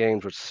 o'clock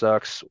games, which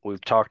sucks.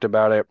 We've talked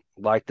about it,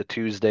 like the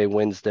Tuesday,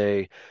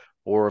 Wednesday,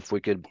 or if we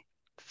could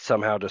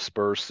somehow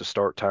disperse the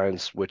start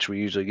times, which we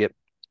usually get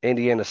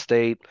Indiana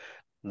State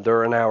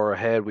they're an hour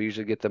ahead. We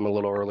usually get them a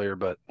little earlier,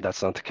 but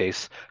that's not the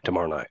case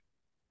tomorrow night.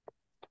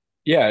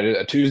 Yeah,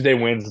 a Tuesday,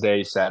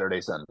 Wednesday,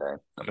 Saturday, Sunday.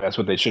 I mean, that's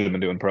what they should have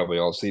been doing probably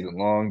all season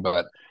long.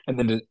 But and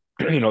then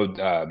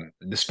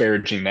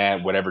disparaging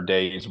that, whatever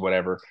days,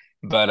 whatever.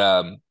 But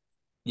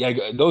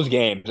yeah, those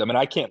games. I mean,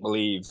 I can't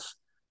believe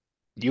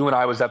you and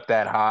I was up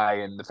that high,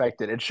 and the fact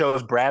that it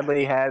shows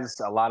Bradley has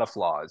a lot of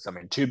flaws. I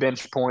mean, 2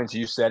 bench points.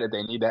 You said it.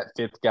 They need that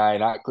fifth guy,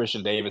 not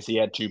Christian Davis. He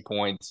had 2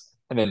 points,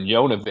 and then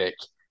Jonovic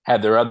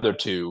had their other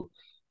two.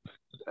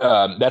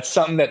 That's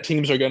something that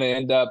teams are going to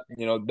end up.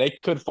 They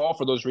could fall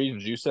for those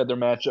reasons. You said their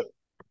matchup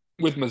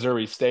with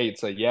Missouri State.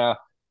 So yeah,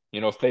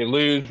 if they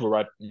lose,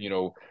 we're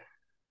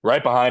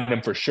right behind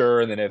them for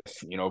sure. And then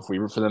if we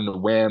root for them to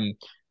win,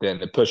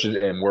 then it pushes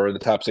and we're the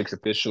top six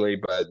officially.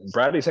 But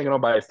Bradley's hanging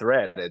on by a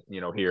thread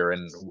here.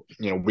 And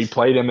we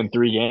play them in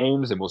 3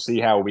 games and we'll see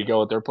how we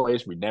go at their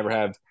place. We never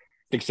have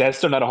success.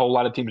 So not a whole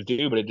lot of teams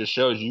do, but it just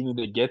shows you need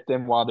to get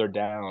them while they're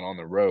down on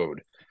the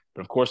road.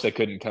 But of course they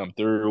couldn't come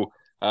through.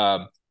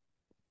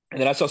 And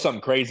then I saw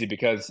something crazy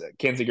because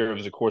Kinziger,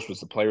 of course, was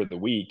the player of the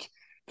week.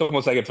 It's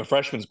almost like if a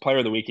freshman's player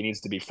of the week, he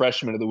needs to be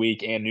freshman of the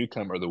week and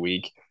newcomer of the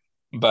week.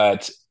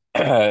 But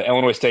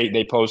Illinois State,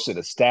 they posted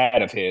a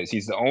stat of his.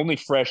 He's the only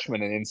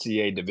freshman in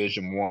NCAA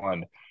Division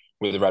One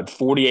with around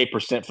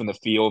 48% from the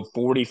field,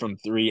 40 from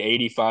three,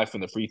 85 from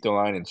the free throw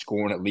line, and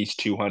scoring at least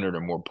 200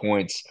 or more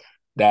points.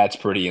 That's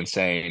pretty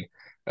insane.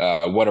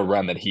 What a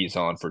run that he's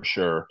on for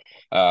sure.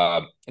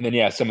 And then,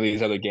 yeah, some of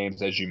these other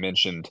games, as you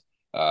mentioned,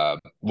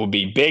 will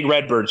be big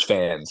Redbirds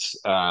fans.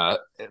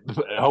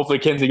 Hopefully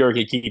Kinziger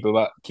can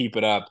keep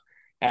it up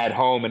at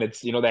home. And it's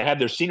they had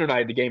their senior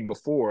night the game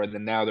before, and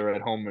then now they're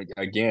at home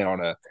again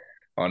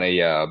on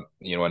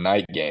a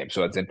night game.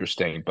 So that's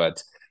interesting.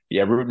 But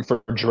yeah, rooting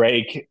for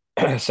Drake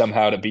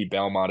somehow to beat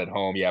Belmont at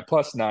home. Yeah,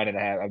 plus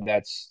 9.5.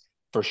 That's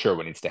for sure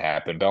what needs to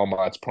happen.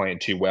 Belmont's playing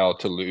too well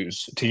to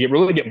lose to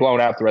really get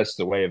blown out the rest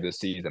of the way of this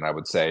season. I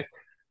would say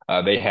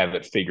they have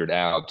it figured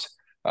out.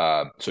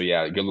 So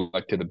yeah, good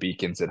luck to the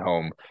Beacons at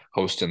home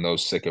hosting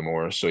those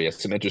Sycamores. So yeah,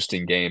 some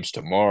interesting games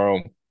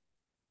tomorrow.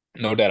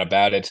 No doubt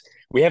about it.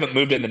 We haven't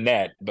moved in the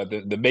net, but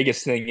the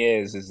biggest thing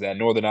is that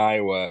Northern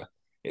Iowa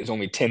is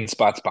only 10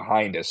 spots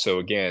behind us. So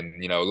again,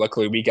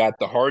 luckily we got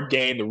the hard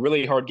game, the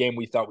really hard game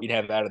we thought we'd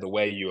have out of the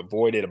way. You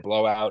avoided a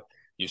blowout.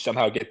 You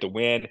somehow get the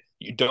win.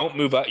 You don't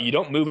move up. You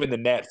don't move in the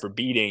net for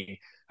beating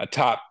a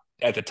top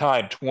at the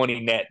time 20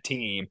 net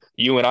team.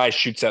 UNI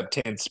shoots up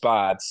 10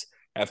 spots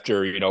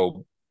after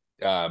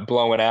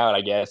blowing out,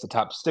 I guess, the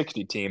top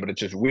 60 team, but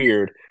it's just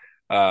weird.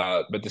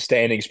 But the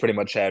standings pretty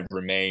much have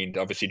remained.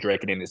 Obviously,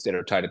 Drake and INDST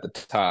are tied at the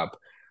top,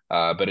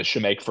 but it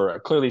should make for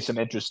clearly some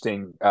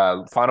interesting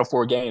Final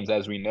Four games,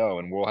 as we know.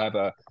 And we'll have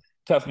a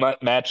tough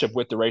matchup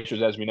with the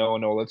Racers, as we know.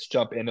 No, let's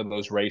jump into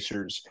those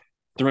Racers.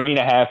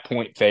 3.5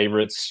 point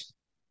favorites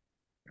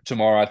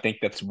tomorrow. I think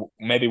that's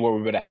maybe where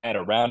we would have had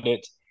around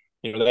it.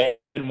 They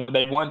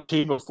won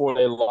two before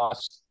they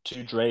lost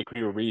to Drake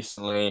here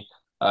recently.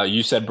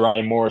 You said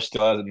Brian Moore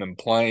still hasn't been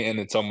playing.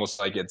 It's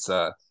almost like it's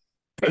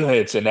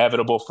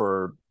inevitable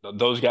for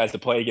those guys to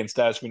play against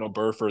us. We know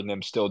Burford and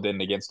them still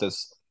didn't against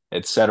us,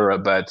 etc.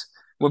 But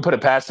we'll put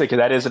it past it because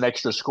that is an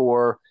extra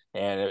score,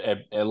 and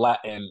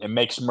it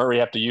makes Murray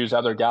have to use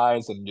other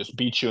guys and just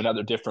beat you in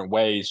other different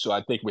ways. So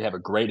I think we have a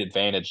great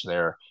advantage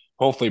there.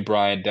 Hopefully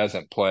Brian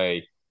doesn't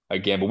play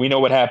again, but we know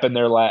what happened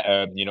there.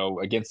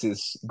 Against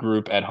this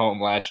group at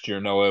home last year.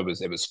 Noah,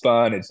 it was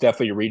fun. It's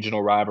definitely a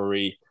regional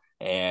rivalry,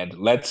 and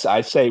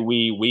I say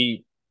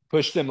we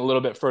push them a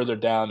little bit further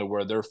down to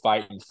where they're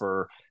fighting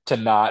to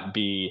not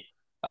be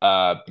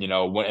in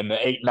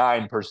the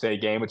 8-9 per se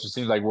game, which it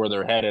seems like where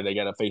they're headed. They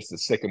got to face the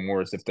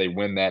Sycamores if they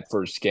win that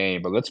first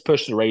game. But let's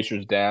push the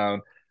Racers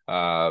down.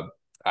 I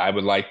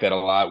would like that a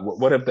lot.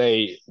 What do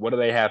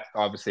they have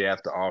obviously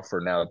have to offer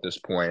now at this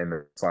point in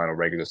the final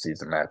regular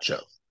season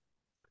matchup?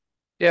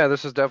 Yeah,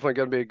 this is definitely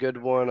going to be a good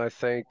one. I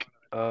think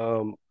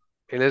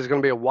it is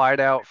going to be a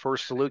whiteout for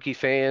Saluki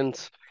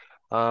fans.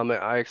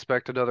 I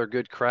expect another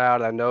good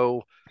crowd. I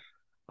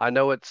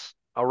know it's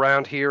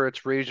around here.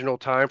 It's regional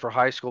time for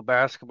high school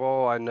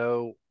basketball. I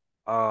know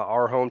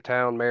our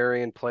hometown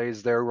Marion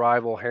plays their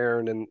rival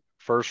Heron in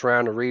first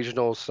round of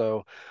regionals.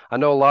 So I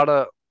know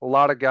a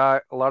lot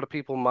of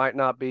people might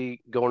not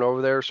be going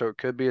over there. So it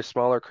could be a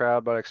smaller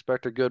crowd, but I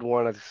expect a good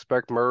one. I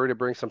expect Murray to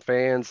bring some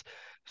fans.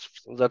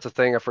 That's a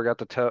thing I forgot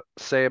to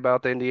say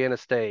about the Indiana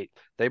State.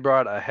 They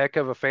brought a heck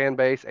of a fan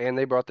base and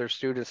they brought their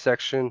student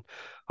section.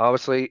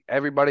 Obviously,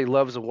 everybody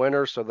loves a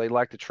winner, so they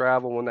like to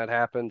travel when that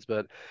happens.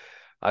 But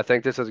I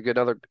think this is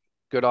another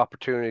good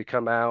opportunity to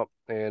come out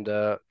and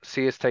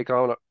see us take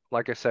on,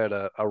 like I said,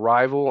 a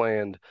rival.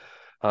 And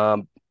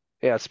um,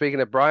 yeah,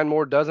 speaking of Brian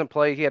Moore doesn't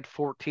play, he had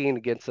 14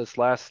 against us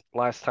last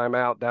time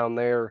out down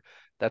there.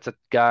 That's a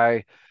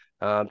guy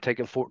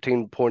taking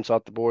 14 points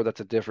off the board.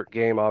 That's a different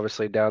game,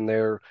 obviously down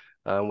there.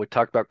 We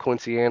talked about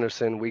Quincy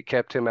Anderson. We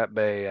kept him at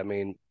bay. I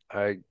mean,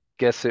 I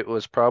guess it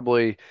was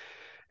probably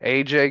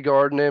AJ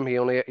guarding him.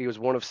 He was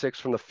 1 of 6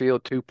 from the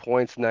field, 2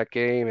 points in that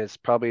game. It's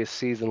probably a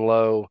season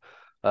low.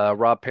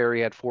 Rob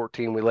Perry had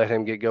 14. We let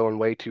him get going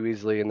way too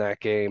easily in that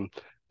game.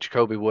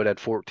 Jacoby Wood had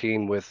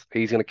 14 with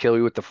he's going to kill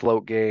you with the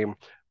float game.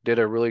 Did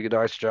a really good,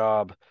 nice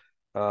job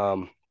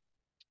um,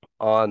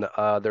 on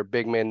their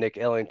big man, Nick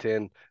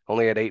Ellington.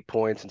 Only had 8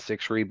 points and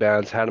 6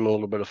 rebounds, had him a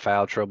little bit of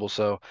foul trouble.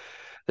 So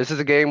this is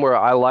a game where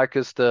I like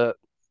us to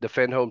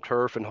defend home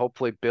turf and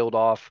hopefully build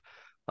off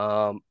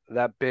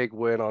that big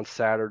win on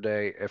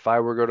Saturday. If I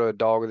were going to a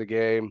dog of the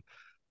game,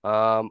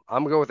 I'm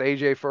going to go with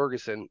AJ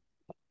Ferguson.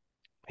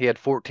 He had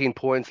 14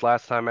 points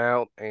last time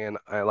out, and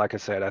like I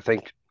said, I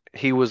think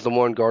he was the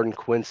one guarding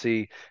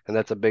Quincy, and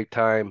that's a big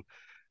time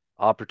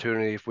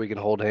opportunity if we can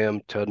hold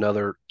him to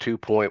another 2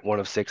 point, 1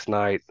 of 6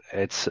 night.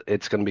 It's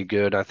going to be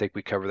good. I think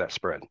we cover that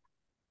spread.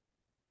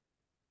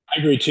 I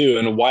agree too,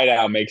 and a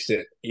whiteout makes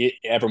it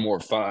ever more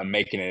fun,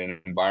 making it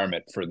an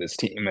environment for this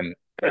team. And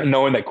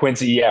knowing that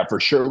Quincy, yeah, for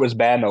sure was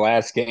bad in the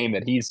last game.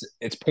 That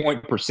it's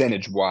point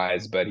percentage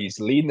wise, but he's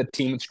leading the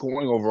team in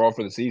scoring overall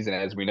for the season,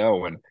 as we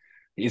know, and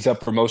he's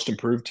up for most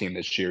improved team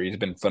this year. He's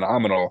been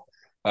phenomenal.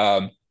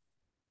 Um,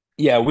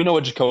 yeah, we know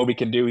what Jacoby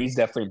can do. He's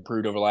definitely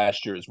improved over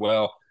last year as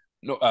well.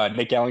 No,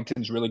 Nick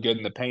Ellington's really good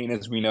in the paint,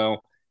 as we know.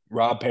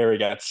 Rob Perry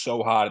got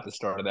so hot at the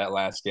start of that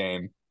last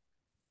game,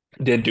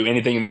 didn't do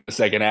anything in the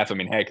second half. I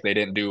mean, heck, they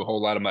didn't do a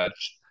whole lot of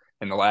much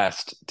in the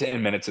last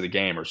 10 minutes of the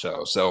game or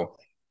so. So,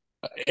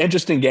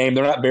 interesting game.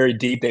 They're not very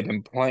deep. They've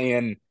been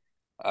playing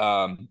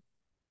um,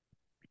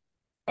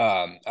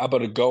 Malik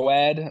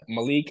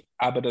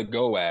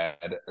Abadagoad,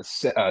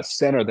 a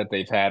center that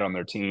they've had on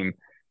their team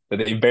that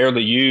they've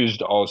barely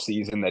used all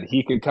season, that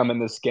he could come in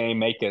this game,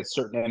 make a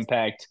certain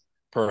impact,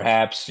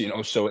 perhaps,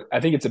 So I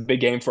think it's a big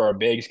game for our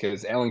bigs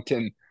because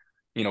Ellington,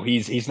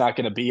 he's not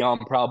going to be on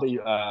probably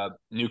a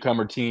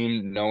newcomer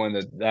team knowing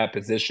that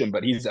position,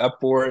 but he's up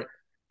for it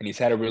and he's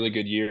had a really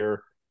good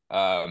year.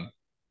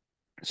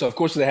 So of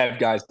course they have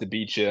guys to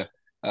beat you,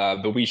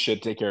 but we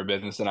should take care of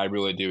business, and I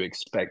really do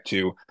expect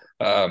to.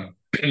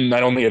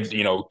 Not only of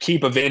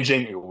keep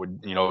avenging,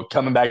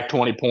 coming back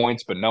 20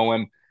 points, but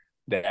knowing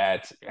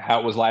that how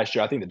it was last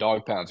year, I think the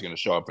dog pound's going to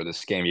show up for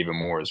this game even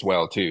more as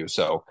well too.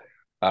 So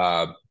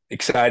uh,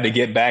 excited to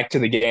get back to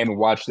the game and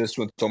watch this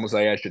one. It's almost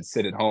like I should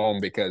sit at home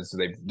because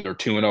they're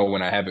 2-0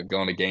 when I haven't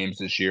gone to games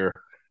this year.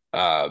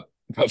 Uh,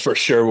 but for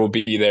sure we'll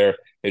be there.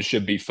 It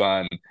should be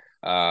fun.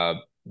 Uh,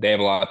 they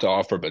have a lot to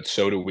offer, but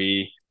so do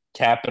we.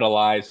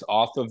 Capitalize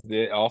off of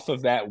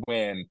that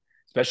win,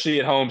 especially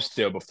at home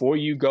still, before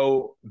you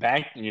go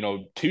back,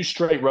 2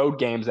 straight road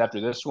games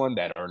after this one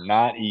that are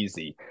not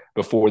easy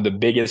before the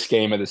biggest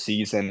game of the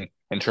season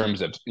in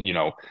terms of,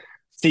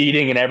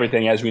 seeding and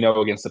everything. As we know,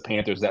 against the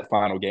Panthers, that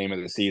final game of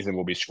the season,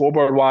 we'll be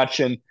scoreboard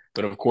watching,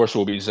 but of course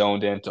we'll be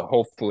zoned in to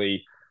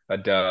hopefully a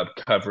dub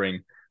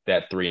covering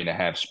that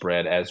 3.5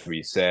 spread. As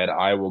we said,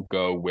 I will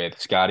go with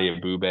Scotty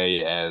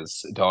Abube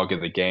as dog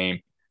of the game,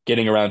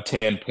 getting around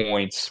 10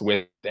 points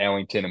with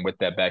Ellington and with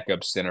that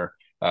backup center.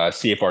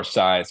 See if our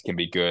size can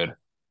be good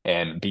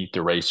and beat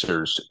the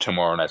Racers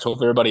tomorrow night. So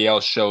hope everybody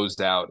else shows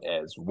out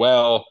as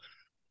well.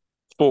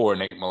 For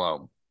Nick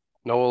Malone,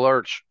 No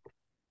alerts.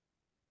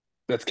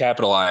 let's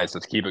capitalize.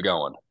 Let's keep it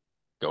going.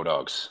 Go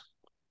Dogs.